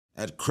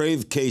At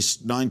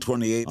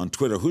CraveCase928 on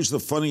Twitter, who's the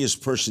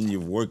funniest person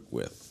you've worked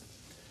with?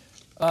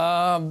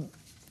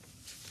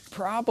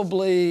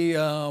 Probably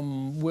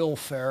Will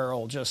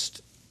Ferrell.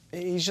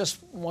 He's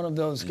just one of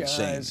those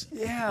guys.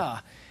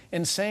 Yeah,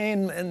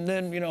 insane, and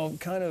then, you know,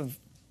 kind of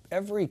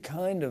every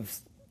kind of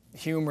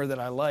humor that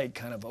I like,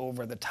 kind of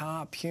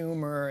over-the-top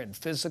humor and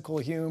physical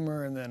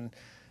humor, and then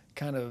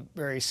kind of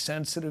very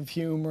sensitive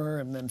humor,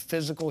 and then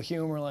physical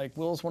humor. Like,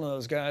 Will's one of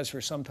those guys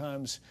where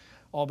sometimes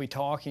I'll be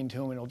talking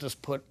to him and he'll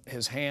just put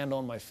his hand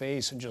on my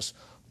face and just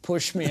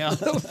push me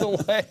out of the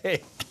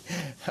way.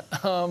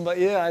 But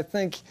yeah, I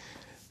think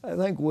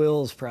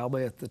Will's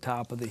probably at the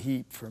top of the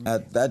heap for me.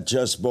 At That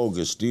Just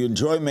Bogus, do you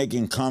enjoy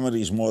making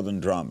comedies more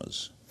than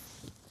dramas?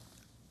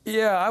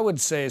 Yeah, I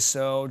would say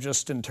so,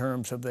 just in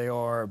terms of they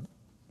are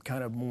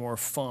kind of more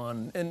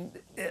fun. And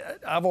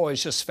I've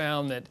always just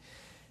found that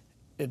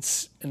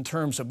it's, in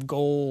terms of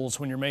goals,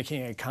 when you're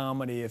making a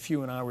comedy, if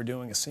you and I were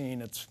doing a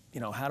scene, it's, you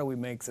know, how do we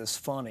make this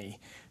funny?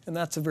 And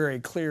that's a very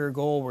clear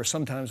goal, where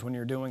sometimes when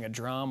you're doing a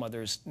drama,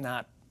 there's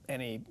not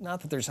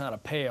that there's not a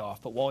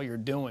payoff, but while you're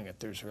doing it,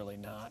 there's really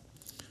not.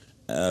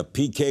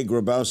 PK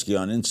Grabowski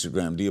on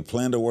Instagram, do you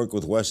plan to work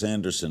with Wes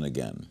Anderson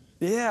again?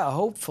 Yeah,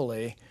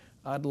 hopefully.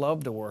 I'd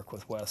love to work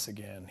with Wes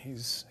again.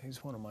 He's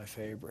one of my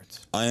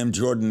favorites. I am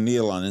Jordan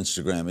Neal on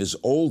Instagram. Is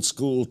Old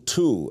School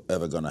 2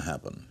 ever going to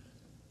happen?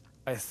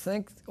 I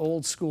think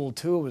Old School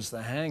 2 was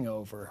the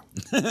Hangover.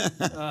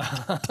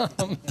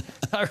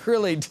 I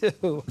really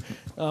do,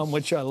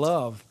 which I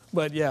love.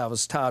 But yeah, it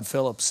was Todd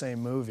Phillips,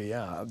 same movie,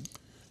 yeah.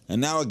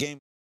 And now a game.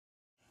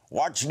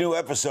 Watch new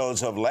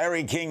episodes of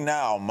Larry King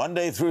Now,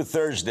 Monday through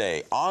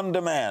Thursday, on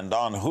demand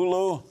on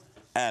Hulu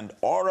and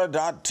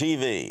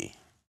Aura.tv.